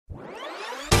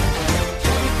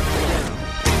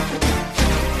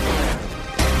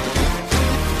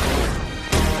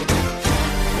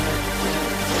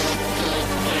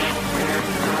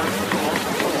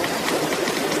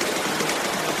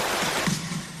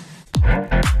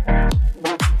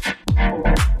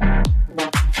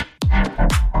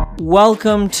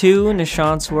Welcome to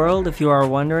Nishant's World. If you are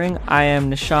wondering, I am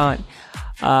Nishant.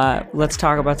 Let's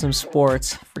talk about some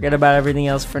sports. Forget about everything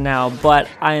else for now. But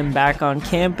I am back on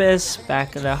campus,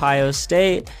 back at Ohio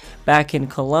State, back in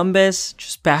Columbus,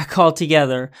 just back all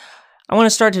together. I want to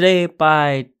start today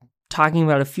by talking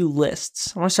about a few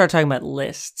lists. I want to start talking about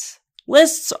lists.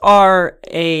 Lists are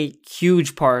a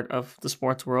huge part of the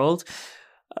sports world.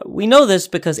 We know this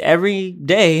because every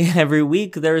day, every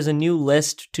week, there is a new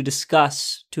list to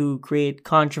discuss, to create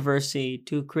controversy,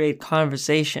 to create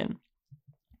conversation.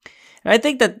 And I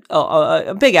think that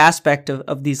a big aspect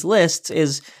of these lists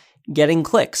is getting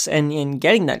clicks and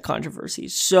getting that controversy.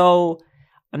 So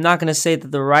I'm not going to say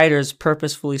that the writers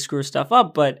purposefully screw stuff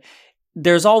up, but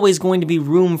there's always going to be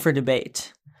room for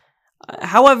debate.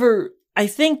 However, I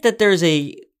think that there's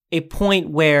a point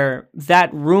where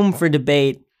that room for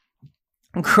debate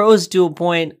grows to a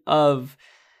point of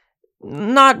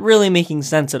not really making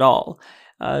sense at all.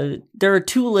 There are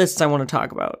two lists I want to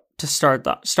talk about to start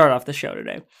off the show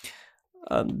today.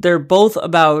 They're both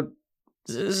about.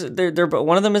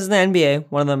 One of them is in the NBA.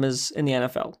 One of them is in the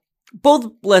NFL.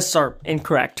 Both lists are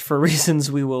incorrect for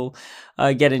reasons we will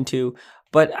get into,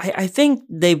 but I think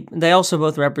they also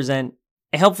both represent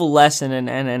a helpful lesson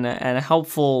and a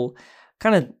helpful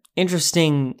kind of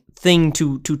interesting thing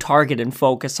to target and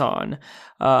focus on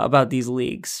about these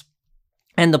leagues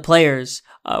and the players,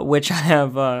 which I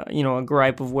have a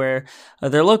gripe of where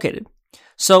they're located.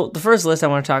 So the first list I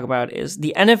want to talk about is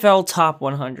the NFL Top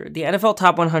 100. The NFL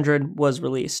Top 100 was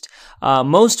released.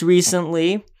 Most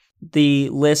recently, the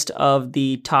list of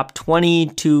the top 20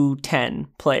 to 10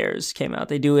 players came out.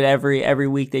 They do it every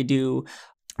week. They do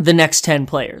the next 10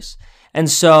 players. And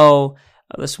so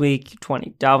this week,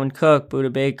 20. Dalvin Cook,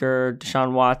 Budda Baker,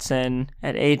 Deshaun Watson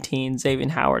at 18, Xavier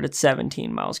Howard at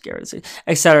 17, Myles Garrett,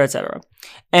 et cetera, et cetera.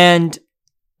 And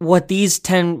what this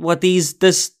 10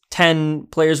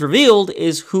 players revealed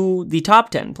is who the top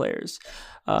 10 players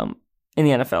in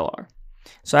the NFL are.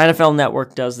 So NFL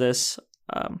Network does this.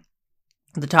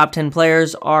 The top 10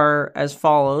 players are as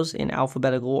follows in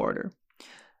alphabetical order: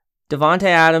 Davante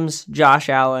Adams, Josh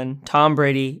Allen, Tom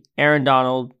Brady, Aaron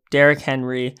Donald, Derrick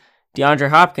Henry, DeAndre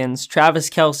Hopkins, Travis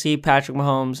Kelce, Patrick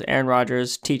Mahomes, Aaron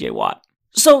Rodgers, TJ Watt.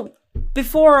 So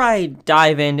before I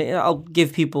dive in, I'll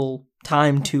give people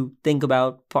time to think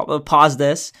about, pause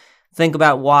this, think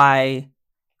about why,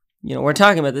 we're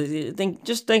talking about this.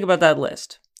 Just think about that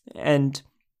list. And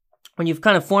when you've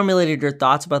kind of formulated your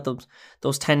thoughts about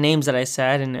those 10 names that I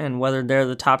said and whether they're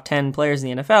the top 10 players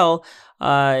in the NFL,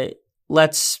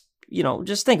 let's,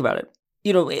 just think about it.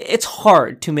 It's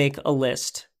hard to make a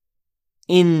list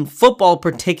in football,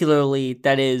 particularly,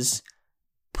 that is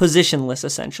positionless,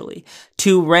 essentially,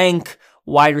 to rank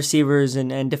wide receivers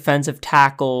and defensive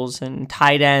tackles and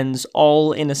tight ends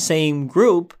all in the same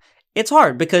group. It's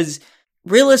hard because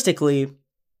realistically,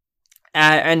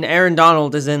 and Aaron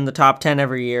Donald is in the top 10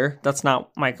 every year. That's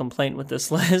not my complaint with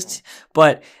this list,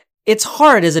 but it's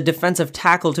hard as a defensive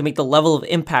tackle to make the level of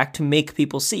impact to make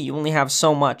people see. You only have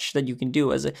so much that you can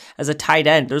do as a tight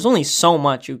end. There's only so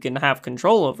much you can have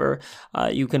control over.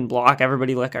 You can block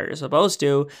everybody like you're supposed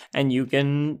to, and you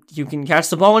can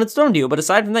catch the ball when it's thrown to you. But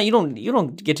aside from that, you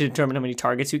don't get to determine how many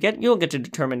targets you get. You don't get to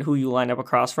determine who you line up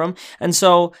across from. And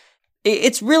so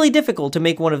it's really difficult to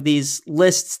make one of these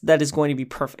lists that is going to be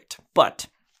perfect. But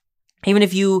even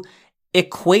if you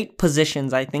equate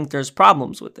positions, I think there's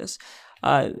problems with this.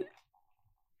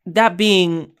 That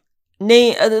being,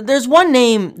 there's one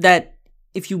name that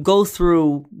if you go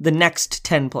through the next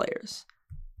 10 players,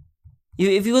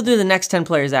 if you go through the next 10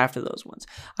 players after those ones,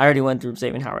 I already went through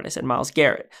Xavier Howard. I said Myles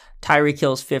Garrett, Tyreek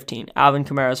Hill's 15, Alvin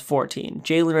Kamara's 14,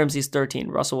 Jalen Ramsey's 13,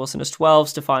 Russell Wilson is 12,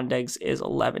 Stephon Diggs is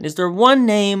 11. Is there one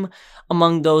name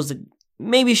among those that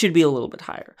maybe should be a little bit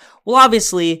higher? Well,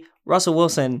 obviously, Russell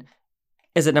Wilson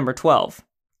is at number 12.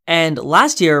 And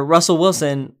last year, Russell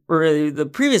Wilson, or the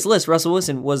previous list, Russell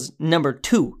Wilson was number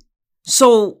 2.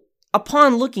 So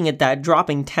upon looking at that,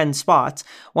 dropping 10 spots,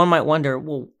 one might wonder,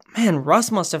 well, man,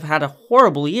 Russ must have had a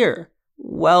horrible year.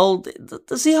 Well, the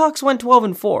Seahawks went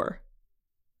 12-4.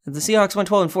 The Seahawks went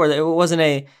 12-4.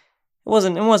 It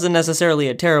wasn't necessarily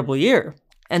a terrible year.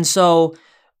 And so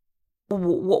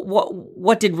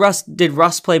what did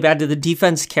Russ play bad? Did the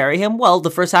defense carry him? Well,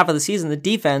 the first half of the season, the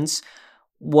defense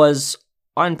was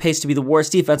on pace to be the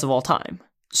worst defense of all time.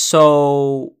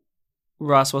 So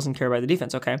Russ wasn't carried by the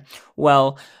defense. Okay.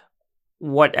 Well,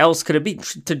 what else could it be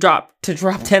to drop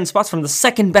 10 spots from the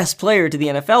second best player to the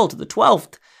NFL to the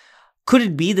 12th? Could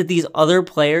it be that these other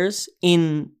players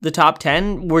in the top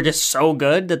 10 were just so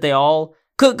good that they all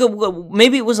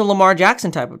maybe it was a Lamar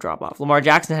Jackson type of drop off. Lamar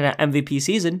Jackson had an MVP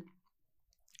season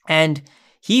and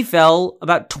he fell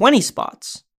about 20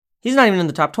 spots. He's not even in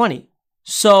the top 20.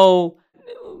 So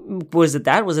was it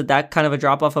that? Was it that kind of a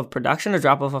drop-off of production, a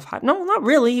drop-off of hype? No, not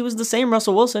really. He was the same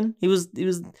Russell Wilson. He was,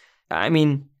 I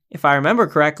mean, if I remember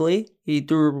correctly, he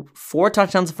threw 4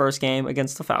 touchdowns the first game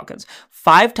against the Falcons,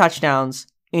 5 touchdowns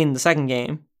in the second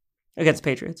game against the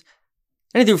Patriots.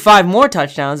 And he threw 5 more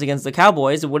touchdowns against the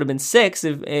Cowboys. It would have been 6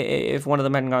 if one of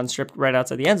them hadn't gone stripped right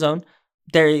outside the end zone.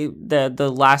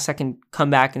 The last second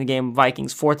comeback in the game,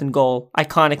 Vikings, 4th and goal,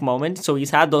 iconic moment. So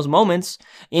he's had those moments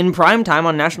in prime time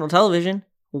on national television.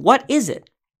 What is it?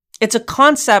 It's a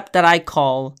concept that I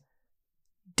call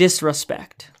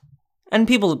disrespect. And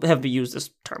people have used this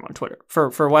term on Twitter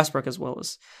for Westbrook as well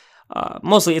as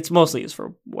mostly is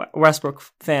for Westbrook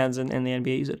fans and the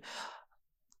NBA use it.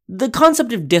 The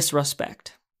concept of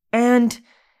disrespect. And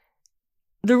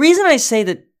the reason I say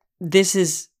that this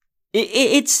is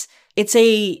it's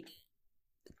a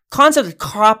concept that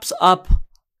crops up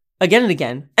again and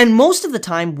again, and most of the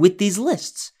time with these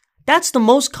lists. That's the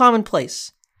most common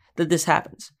place that this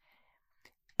happens.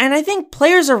 And I think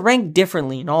players are ranked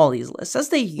differently in all these lists, as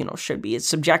they, should be. It's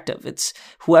subjective. It's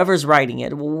whoever's writing it,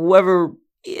 they're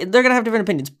going to have different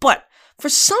opinions. But for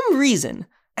some reason,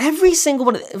 every single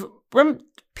one of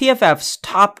PFF's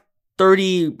top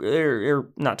 30, or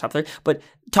not top 30, but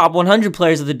top 100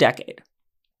 players of the decade,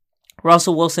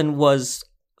 Russell Wilson was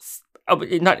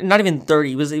not even 30.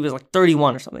 He was like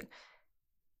 31 or something.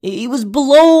 He was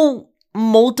below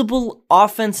multiple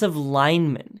offensive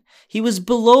linemen. He was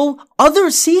below other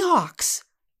Seahawks.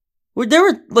 There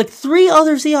were like 3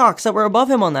 other Seahawks that were above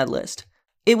him on that list.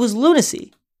 It was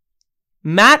lunacy.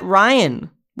 Matt Ryan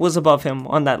was above him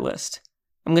on that list.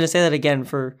 I'm going to say that again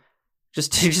for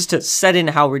just to set in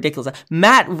how ridiculous that.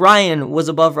 Matt Ryan was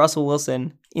above Russell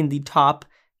Wilson in the top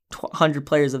 100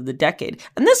 players of the decade.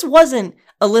 And this wasn't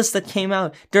a list that came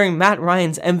out during Matt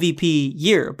Ryan's MVP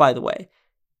year, by the way.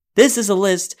 This is a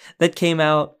list that came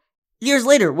out years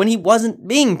later when he wasn't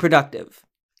being productive.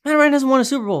 Matt Ryan hasn't won a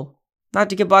Super Bowl. Not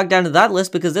to get bogged down to that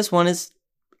list because this one is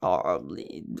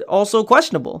also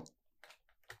questionable.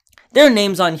 There are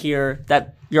names on here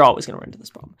that you're always going to run into this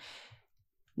problem.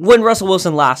 When Russell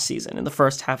Wilson last season, in the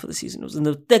first half of the season, was in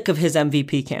the thick of his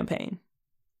MVP campaign,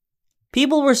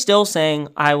 people were still saying,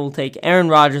 I will take Aaron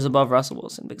Rodgers above Russell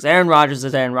Wilson because Aaron Rodgers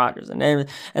is Aaron Rodgers. And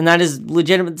that is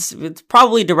legitimate. It's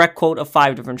probably a direct quote of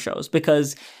 5 different shows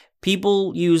because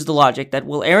people use the logic that,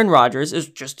 well, Aaron Rodgers is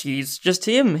he's just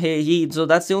him. So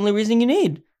that's the only reason you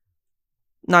need.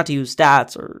 Not to use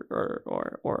stats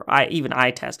or even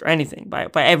eye test or anything. By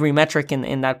every metric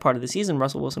in that part of the season,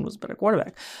 Russell Wilson was a better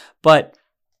quarterback. But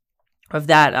of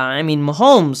that,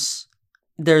 Mahomes,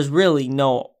 there's really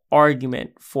no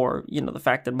argument for, the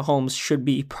fact that Mahomes should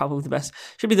be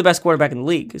the best quarterback in the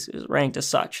league, is ranked as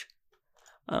such.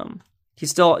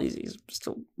 He's still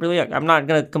really young. I'm not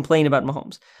going to complain about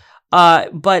Mahomes.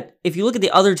 But if you look at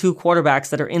the other 2 quarterbacks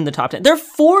that are in the top 10, there are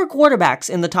 4 quarterbacks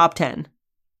in the top 10.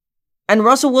 And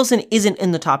Russell Wilson isn't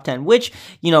in the top 10, which,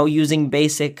 using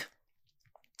basic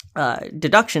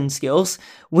deduction skills,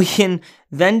 we can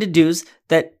then deduce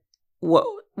that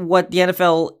what the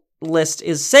NFL list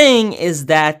is saying is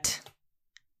that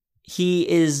he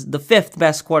is the 5th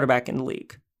best quarterback in the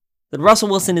league. That Russell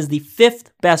Wilson is the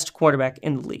 5th best quarterback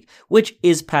in the league, which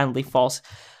is patently false.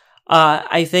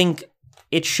 I think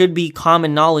it should be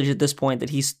common knowledge at this point that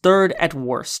he's 3rd at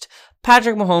worst.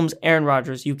 Patrick Mahomes, Aaron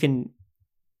Rodgers, you can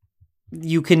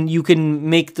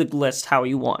make the list how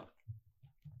you want.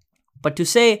 But to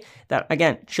say that,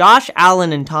 again, Josh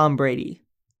Allen and Tom Brady,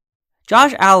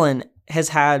 Josh Allen has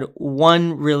had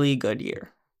one really good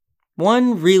year.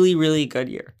 One really, really good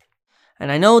year.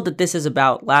 And I know that this is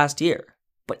about last year,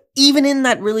 but even in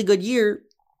that really good year,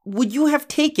 would you have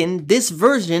taken this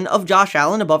version of Josh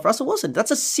Allen above Russell Wilson?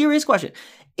 That's a serious question.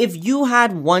 If you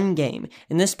had one game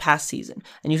in this past season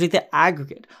and you take the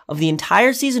aggregate of the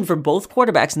entire season for both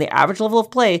quarterbacks and the average level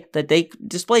of play that they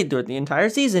displayed throughout the entire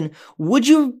season, would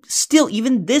you still,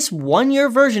 even this 1 year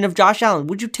version of Josh Allen,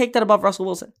 would you take that above Russell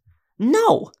Wilson?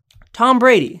 No. Tom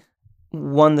Brady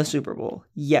won the Super Bowl.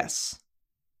 Yes.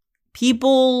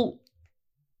 People,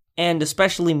 and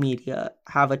especially media,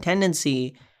 have a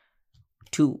tendency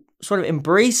to sort of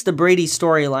embrace the Brady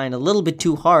storyline a little bit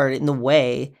too hard in the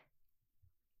way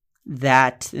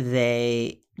that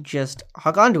they just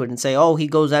hug onto it and say, oh, he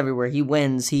goes everywhere, he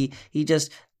wins, he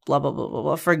just blah, blah, blah, blah,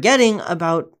 blah, forgetting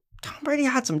about Tom Brady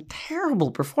had some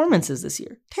terrible performances this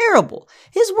year. Terrible.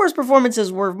 His worst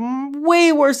performances were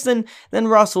way worse than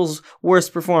Russell's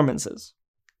worst performances.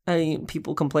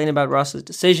 People complain about Russ's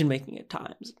decision-making at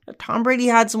times. Tom Brady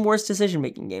had some worse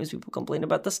decision-making games. People complain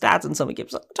about the stats in some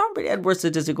games. Tom Brady had worse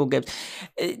statistical games.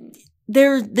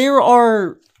 there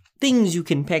are things you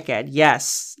can pick at,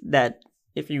 yes, that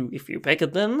if you pick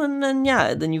at them,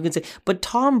 then you can say, but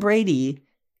Tom Brady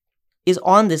is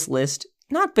on this list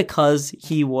not because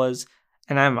he was,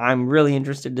 and I'm really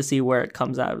interested to see where it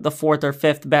comes out, the fourth or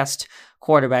fifth best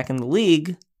quarterback in the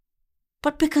league,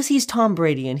 but because he's Tom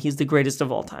Brady and he's the greatest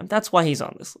of all time. That's why he's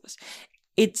on this list.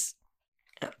 It's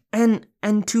and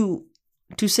to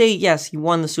say yes, he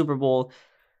won the Super Bowl,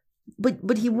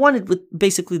 but he won it with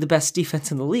basically the best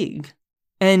defense in the league.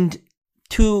 And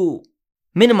to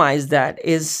minimize that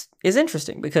is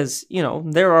interesting because,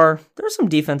 there are some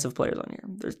defensive players on here.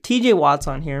 There's TJ Watt's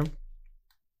on here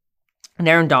and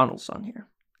Aaron Donald's on here.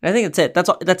 And I think that's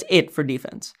it. That's it for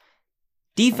defense.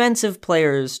 Defensive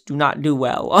players do not do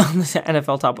well on the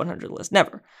NFL Top 100 list.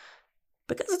 Never.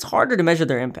 Because it's harder to measure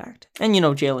their impact. And,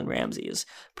 Jalen Ramsey is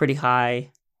pretty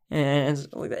high. And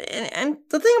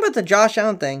the thing about the Josh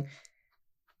Allen thing,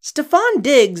 Stephon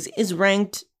Diggs is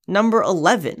ranked number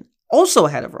 11, also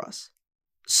ahead of Russ.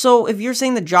 So if you're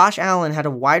saying that Josh Allen had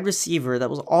a wide receiver that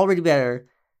was already better,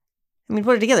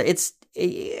 put it together.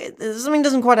 Something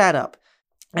doesn't quite add up.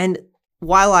 And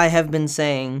while I have been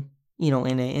saying, in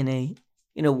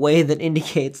a way that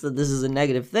indicates that this is a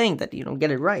negative thing, that you don't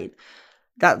get it right,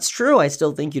 that's true. I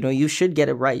still think, you should get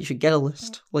it right. You should get a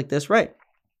list like this right.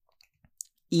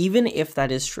 Even if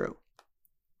that is true,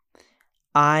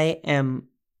 I am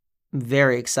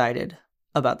very excited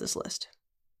about this list.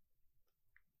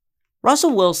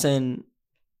 Russell Wilson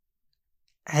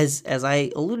has, as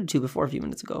I alluded to before a few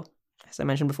minutes ago, as I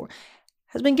mentioned before,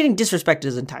 has been getting disrespected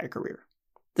his entire career.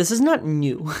 This is not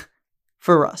new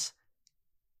for Russ.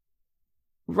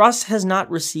 Russ has not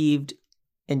received,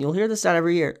 and you'll hear this out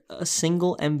every year, a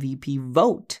single MVP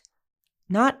vote.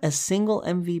 Not a single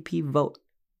MVP vote.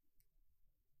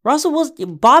 Russell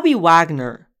Wilson, Bobby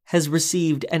Wagner has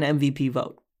received an MVP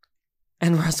vote,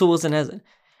 and Russell Wilson hasn't.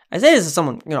 I say this as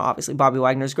someone, obviously Bobby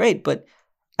Wagner is great, but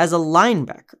as a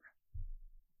linebacker,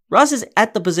 Russ is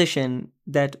at the position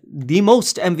that the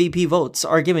most MVP votes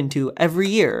are given to every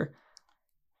year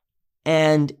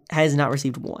and has not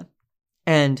received one.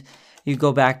 And you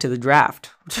go back to the draft,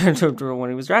 when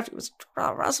he was drafted,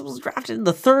 Russell was drafted in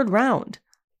the 3rd round.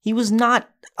 He was not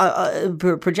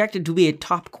projected to be a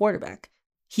top quarterback.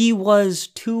 He was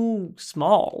too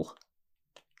small,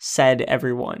 said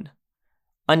everyone,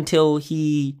 until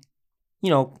he,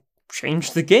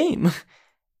 changed the game.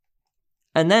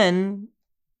 And then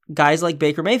guys like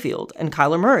Baker Mayfield and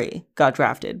Kyler Murray got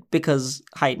drafted because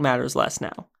height matters less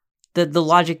now. The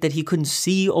logic that he couldn't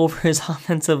see over his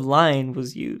offensive line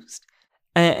was used.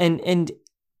 And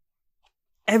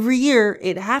every year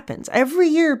it happens. Every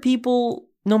year people,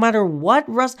 no matter what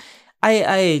Russ...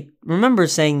 I remember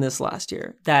saying this last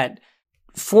year, that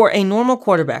for a normal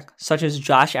quarterback, such as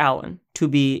Josh Allen, to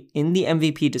be in the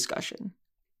MVP discussion,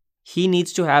 he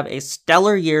needs to have a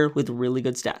stellar year with really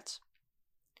good stats.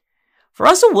 For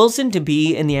Russell Wilson to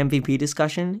be in the MVP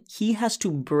discussion, he has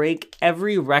to break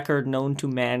every record known to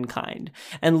mankind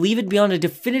and leave it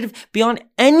beyond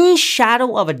any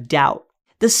shadow of a doubt.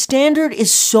 The standard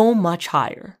is so much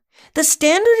higher. The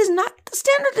standard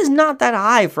is not that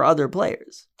high for other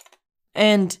players.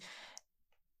 And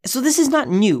so this is not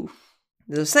new.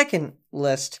 The second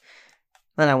list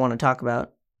that I want to talk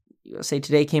about, USA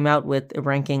Today came out with a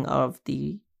ranking of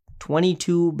the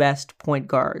 22 best point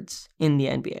guards in the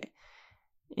NBA.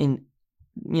 And,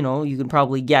 you can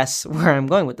probably guess where I'm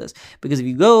going with this. Because if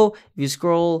you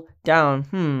scroll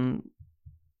down,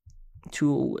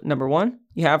 to number 1,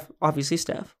 you have obviously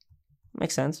Steph.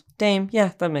 Makes sense. Dame,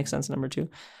 yeah, that makes sense. Number 2,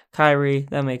 Kyrie,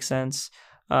 that makes sense.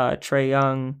 Trae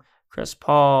Young, Chris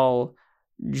Paul,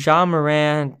 Ja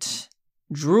Morant,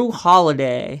 Drew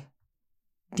Holiday,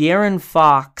 De'Aaron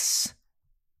Fox,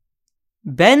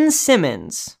 Ben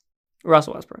Simmons,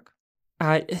 Russell Westbrook.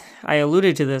 I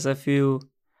alluded to this a few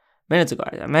minutes ago.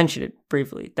 I mentioned it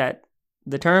briefly, that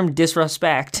the term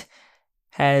disrespect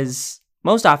has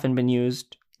most often been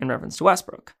used in reference to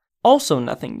Westbrook. Also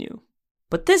nothing new.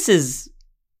 But this is...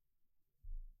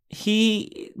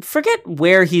 forget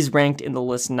where he's ranked in the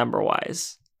list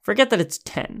number-wise. Forget that it's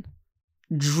 10.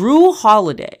 Drew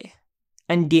Holiday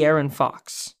and De'Aaron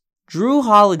Fox. Drew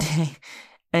Holiday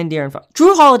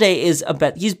is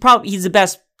he's the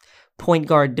best point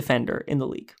guard defender in the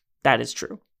league. That is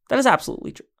true. That is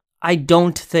absolutely true. I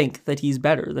don't think that he's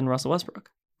better than Russell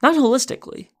Westbrook. Not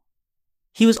holistically.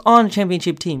 He was on a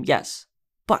championship team, yes.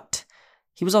 But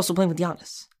he was also playing with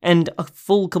Giannis and a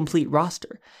full, complete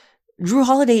roster. Drew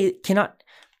Holiday cannot...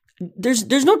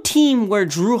 There's no team where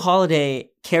Drew Holiday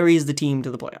carries the team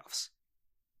to the playoffs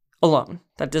alone.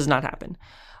 That does not happen.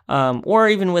 or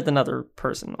even with another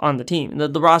person on the team.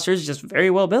 The roster is just very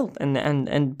well built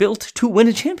and built to win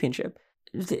a championship.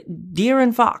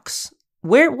 De'Aaron Fox,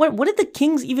 what did the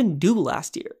Kings even do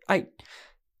last year?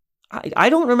 I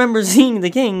don't remember seeing the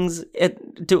Kings at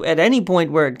any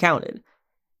point where it counted.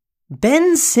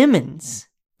 Ben Simmons.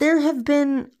 There have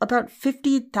been about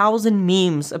 50,000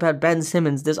 memes about Ben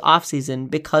Simmons this offseason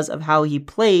because of how he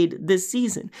played this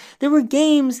season. There were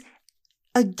games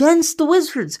against the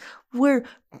Wizards where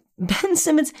Ben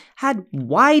Simmons had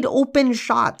wide open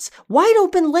shots, wide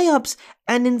open layups,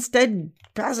 and instead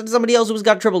passed it to somebody else who's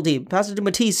got triple teamed. Passed it to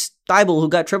Matisse Thybulle, who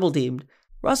got triple teamed.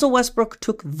 Russell Westbrook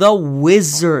took the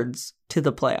Wizards to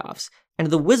the playoffs. And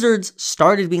the Wizards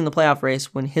started being in the playoff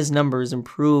race when his numbers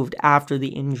improved after the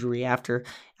injury, after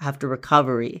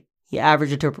recovery. He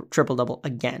averaged a triple-double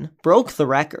again, broke the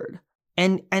record,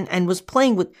 and was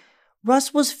playing with...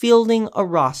 Russ was fielding a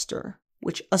roster,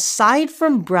 which aside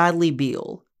from Bradley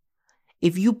Beal,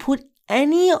 if you put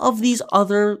any of these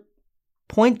other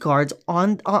point guards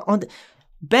on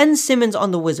Ben Simmons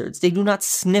on the Wizards, they do not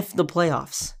sniff the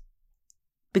playoffs.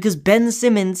 Because Ben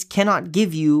Simmons cannot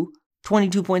give you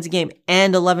 22 points a game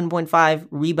and 11.5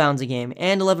 rebounds a game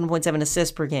and 11.7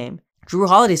 assists per game. Jrue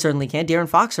Holiday certainly can't. De'Aaron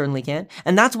Fox certainly can't.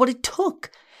 And that's what it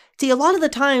took. See, a lot of the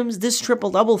times, this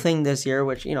triple-double thing this year,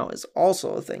 which, is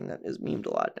also a thing that is memed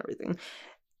a lot and everything,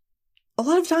 a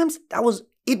lot of times,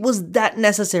 it was that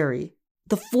necessary.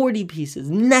 The 40 pieces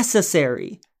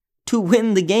necessary to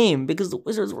win the game because the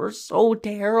Wizards were so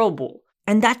terrible.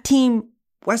 And that team,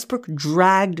 Westbrook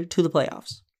dragged to the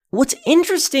playoffs. What's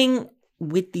interesting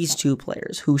with these two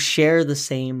players who share the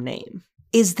same name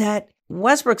is that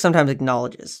Westbrook sometimes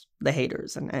acknowledges the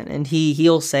haters and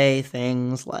he'll say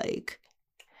things like,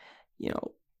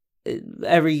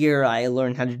 every year I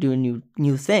learn how to do a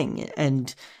new thing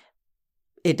and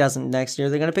it doesn't next year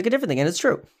they're going to pick a different thing, and it's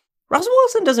true. Russell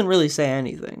Wilson doesn't really say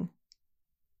anything,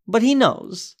 but he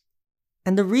knows.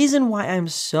 And the reason why I'm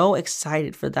so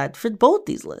excited for both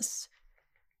these lists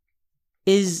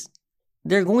is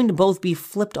they're going to both be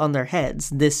flipped on their heads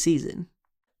this season.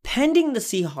 Pending the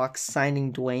Seahawks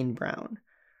signing Dwayne Brown,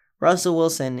 Russell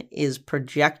Wilson is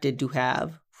projected to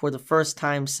have, for the first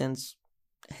time since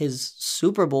his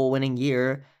Super Bowl winning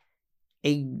year,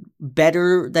 a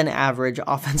better than average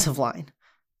offensive line.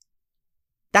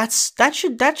 That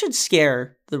should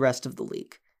scare the rest of the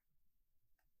league.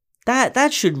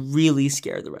 That should really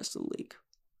scare the rest of the league.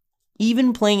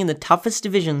 Even playing in the toughest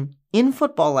division in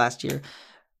football last year,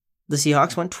 the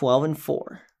Seahawks went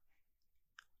 12-4.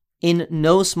 In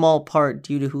no small part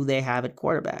due to who they have at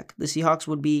quarterback. The Seahawks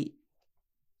would be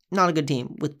not a good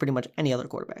team with pretty much any other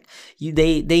quarterback.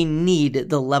 They need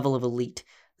the level of elite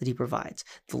that he provides.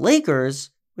 The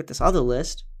Lakers, with this other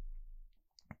list,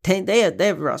 they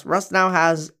have Russ. Russ now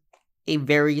has a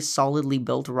very solidly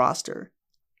built roster.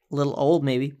 A little old,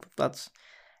 maybe. But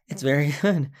it's very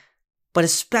good. But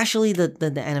especially the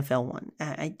NFL one.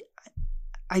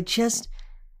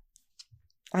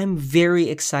 I'm very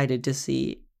excited to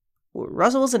see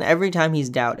Russell Wilson, every time he's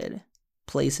doubted,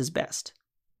 plays his best.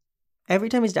 Every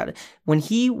time he's doubted. When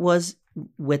he was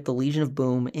with the Legion of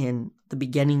Boom in the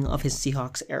beginning of his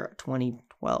Seahawks era,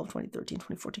 2012, 2013,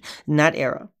 2014, in that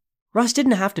era, Russ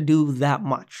didn't have to do that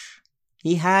much.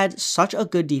 He had such a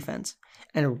good defense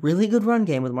and a really good run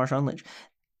game with Marshawn Lynch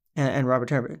and Robert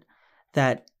Turbin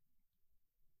that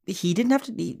he didn't have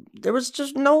to. There was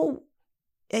just no.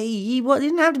 He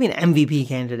didn't have to be an MVP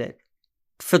candidate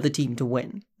for the team to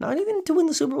win. Not even to win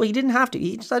the Super Bowl. He didn't have to.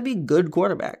 He just had to be a good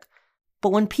quarterback.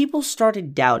 But when people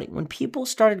started doubting, when people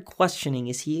started questioning,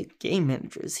 is he a game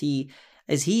manager? Does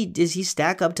he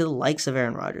stack up to the likes of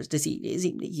Aaron Rodgers?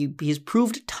 He's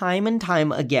proved time and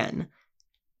time again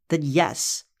that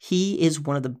yes, he is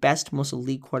one of the best, most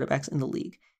elite quarterbacks in the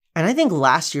league. And I think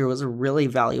last year was a really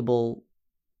valuable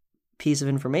piece of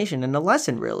information and a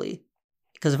lesson, really.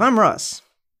 Because if I'm Russ,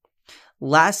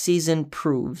 last season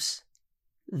proves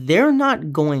they're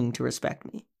not going to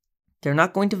respect me. They're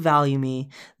not going to value me.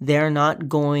 They're not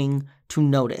going to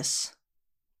notice.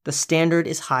 The standard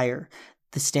is higher.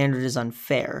 The standard is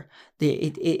unfair.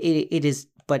 It is,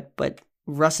 but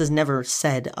Russ has never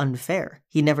said unfair.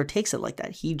 He never takes it like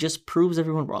that. He just proves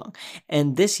everyone wrong.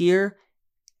 And this year,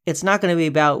 it's not going to be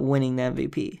about winning the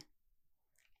MVP.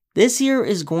 This year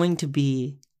is going to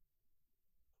be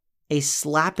a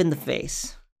slap in the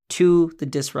face to the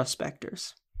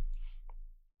disrespecters.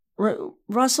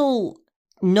 Russell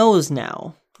knows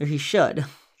now, or he should,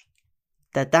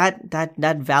 that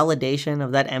validation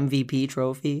of that MVP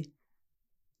trophy,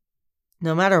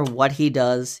 no matter what he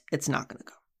does, it's not going to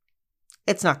come.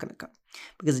 It's not going to come.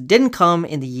 Because it didn't come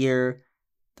in the year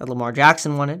that Lamar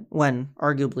Jackson won it when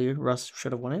arguably Russ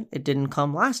should have won it. It didn't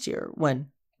come last year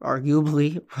when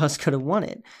arguably Russ could have won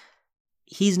it.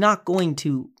 They're not going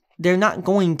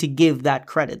to give that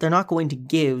credit. They're not going to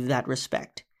give that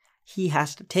respect. He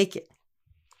has to take it.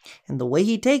 And the way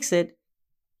he takes it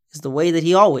is the way that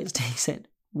he always takes it,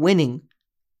 winning.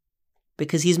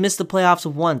 Because he's missed the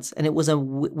playoffs once, and it was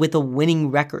with a winning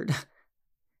record.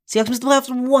 Seahawks missed the playoffs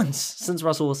once since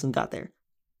Russell Wilson got there,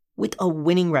 with a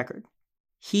winning record.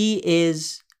 He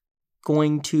is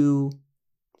going to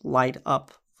light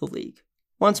up the league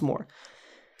once more,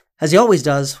 as he always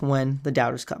does when the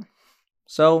doubters come.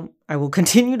 So I will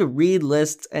continue to read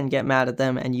lists and get mad at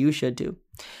them, and you should too.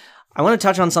 I want to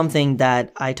touch on something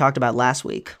that I talked about last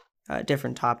week, a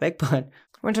different topic, but I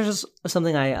want to touch on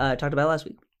something I talked about last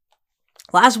week.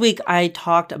 Last week, I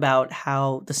talked about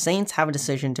how the Saints have a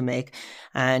decision to make,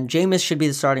 and Jameis should be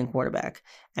the starting quarterback.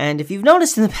 And if you've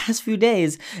noticed in the past few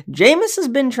days, Jameis has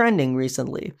been trending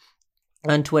recently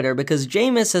on Twitter, because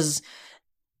Jameis has,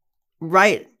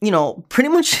 pretty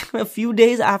much a few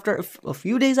days after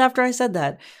I said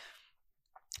that,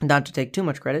 not to take too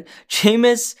much credit,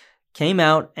 Jameis came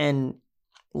out and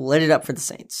lit it up for the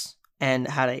Saints. And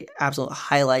had an absolute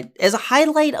highlight, as a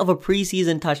highlight of a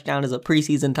preseason touchdown as a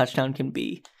preseason touchdown can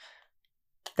be.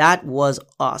 That was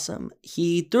awesome.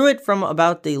 He threw it from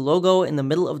about the logo in the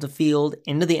middle of the field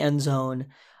into the end zone.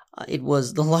 It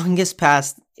was the longest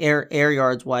pass air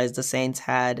yards wise the Saints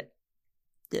had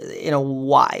in a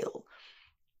while.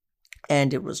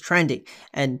 And it was trending.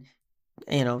 And,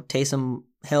 Taysom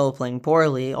Hill playing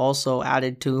poorly also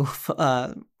added to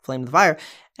flame to the fire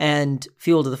and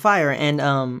fuel to the fire.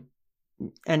 And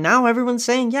now everyone's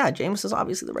saying, yeah, Jameis is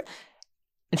obviously the right.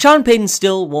 And Sean Payton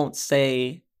still won't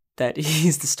say that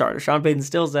he's the starter. Sean Payton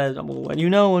still says,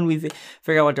 when we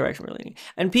figure out what direction we're leaning.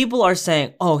 And people are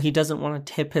saying, oh, he doesn't want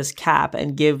to tip his cap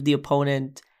and give the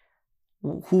opponent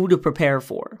who to prepare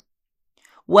for.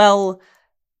 Well,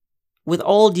 with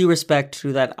all due respect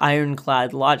to that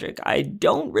ironclad logic, I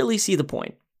don't really see the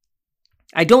point.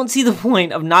 I don't see the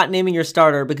point of not naming your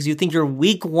starter because you think your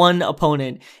week 1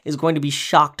 opponent is going to be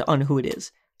shocked on who it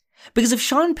is. Because if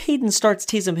Sean Payton starts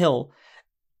Taysom Hill,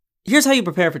 here's how you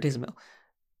prepare for Taysom Hill.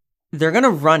 They're going to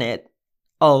run it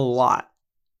a lot.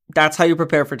 That's how you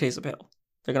prepare for Taysom Hill.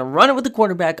 They're going to run it with the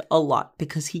quarterback a lot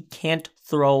because he can't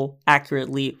throw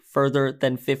accurately further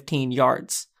than 15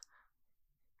 yards.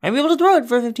 Might be able to throw it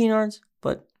for 15 yards,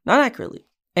 but not accurately.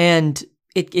 And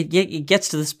it gets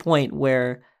to this point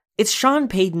where it's Sean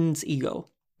Payton's ego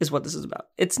is what this is about.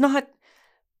 It's not,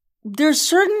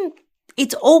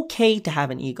 it's okay to have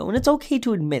an ego, and it's okay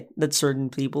to admit that certain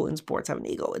people in sports have an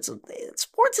ego.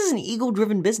 Sports is an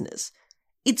ego-driven business.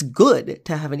 It's good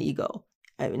to have an ego.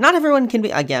 I mean, not everyone can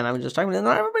be, again, I was just talking about,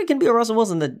 not everybody can be a Russell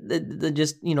Wilson that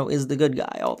just, is the good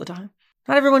guy all the time.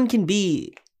 Not everyone can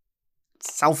be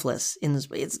selfless in this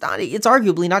way. It's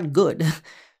arguably not good.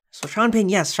 So Sean Payton,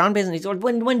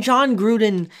 when John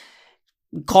Gruden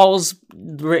calls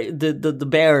the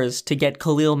Bears to get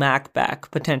Khalil Mack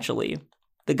back, potentially.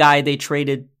 The guy they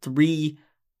traded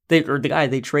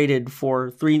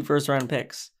for 3 first-round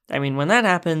picks. I mean, when that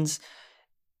happens,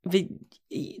 that's an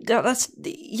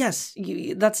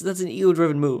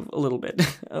ego-driven move, a little bit,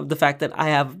 of the fact that I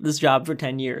have this job for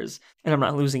 10 years, and I'm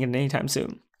not losing it anytime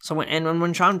soon. So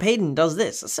when Sean Payton does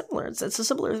this, it's a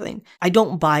similar thing. I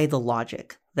don't buy the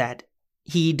logic that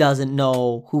he doesn't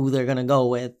know who they're going to go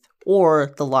with,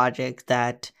 or the logic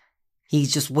that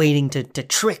he's just waiting to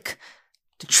trick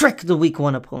the week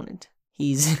 1 opponent.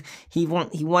 He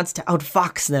wants to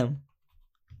outfox them.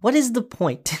 What is the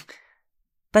point?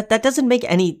 That doesn't make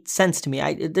any sense to me.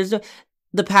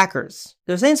 The Packers.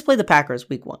 The Saints play the Packers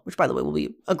week 1, which by the way will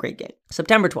be a great game.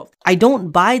 September 12th. I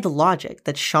don't buy the logic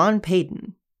that Sean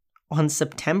Payton on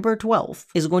September 12th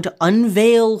is going to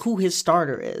unveil who his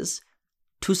starter is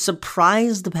to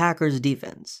surprise the Packers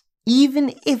defense.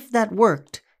 Even if that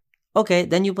worked, okay,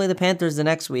 then you play the Panthers the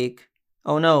next week.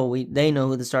 Oh no, they know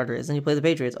who the starter is. Then you play the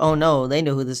Patriots. Oh no, they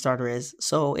know who the starter is.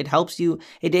 So it helps you.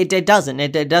 It doesn't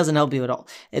help you at all.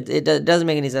 It doesn't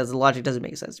make any sense. The logic doesn't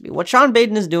make sense to me. What Sean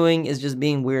Payton is doing is just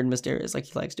being weird and mysterious like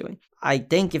he likes doing. I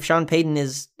think if Sean Payton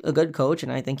is a good coach,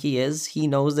 and I think he is, he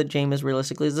knows that Jameis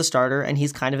realistically is the starter, and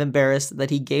he's kind of embarrassed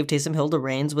that he gave Taysom Hill the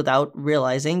reins without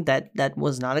realizing that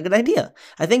was not a good idea.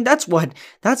 I think that's what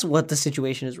the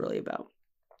situation is really about.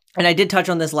 And I did touch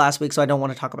on this last week, so I don't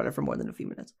want to talk about it for more than a few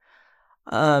minutes.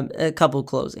 A couple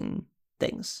closing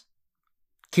things.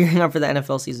 Gearing up for the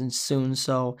NFL season soon,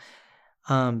 so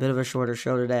bit of a shorter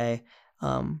show today.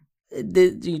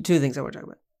 The 2 things I want to talk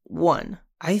about. 1,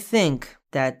 I think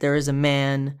that there is a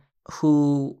man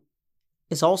who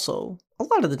is also, a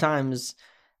lot of the times,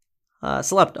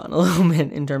 slept on a little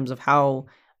bit in terms of how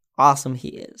awesome he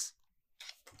is.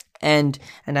 And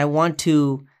I want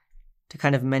to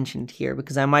kind of mention it here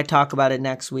because I might talk about it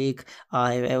next week,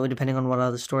 depending on what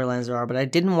other storylines there are, but I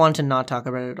didn't want to not talk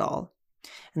about it at all.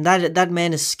 And that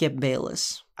man is Skip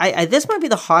Bayless. This might be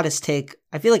the hottest take.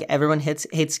 I feel like everyone hates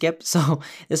Skip, so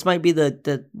this might be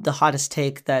the hottest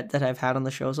take that I've had on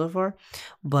the show so far.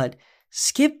 But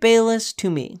Skip Bayless, to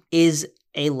me, is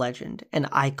a legend, an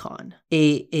icon,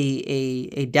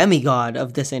 a demigod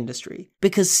of this industry.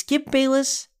 Because Skip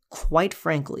Bayless, quite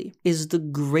frankly, is the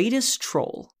greatest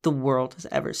troll the world has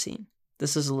ever seen.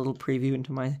 This is a little preview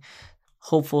into my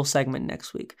hopeful segment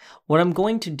next week. What I'm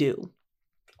going to do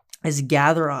is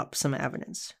gather up some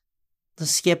evidence. The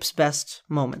Skip's best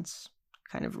moments,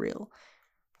 kind of real.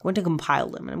 I'm going to compile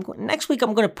them. And next week,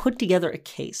 I'm going to put together a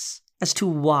case as to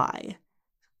why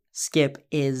Skip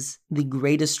is the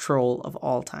greatest troll of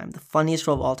all time, the funniest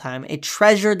troll of all time, a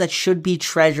treasure that should be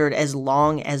treasured as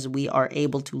long as we are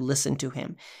able to listen to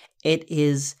him. It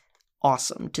is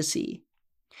awesome to see.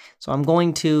 So I'm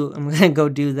going to go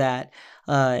do that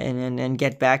and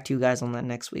get back to you guys on that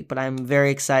next week. But I'm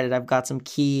very excited. I've got some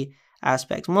key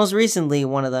aspects. Most recently,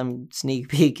 one of them, sneak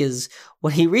peek, is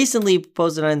what he recently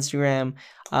posted on Instagram,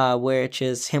 which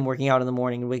is him working out in the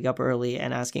morning and waking up early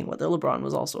and asking whether LeBron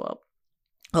was also up.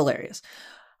 Hilarious.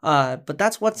 But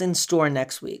that's what's in store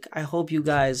next week. I hope you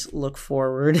guys look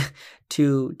forward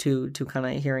to kind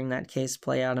of hearing that case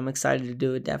play out. I'm excited to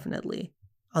do it, definitely.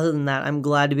 Other than that, I'm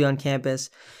glad to be on campus.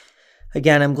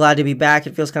 Again, I'm glad to be back.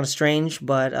 It feels kind of strange,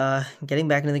 but getting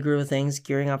back into the groove of things,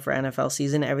 gearing up for NFL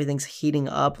season, everything's heating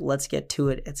up. Let's get to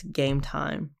it. It's game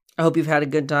time. I hope you've had a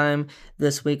good time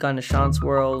this week on Nishant's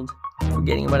World.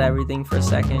 Forgetting about everything for a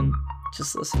second.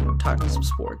 Just listen, talking some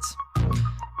sports.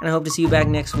 And I hope to see you back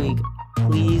next week.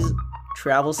 Please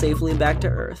travel safely back to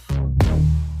Earth.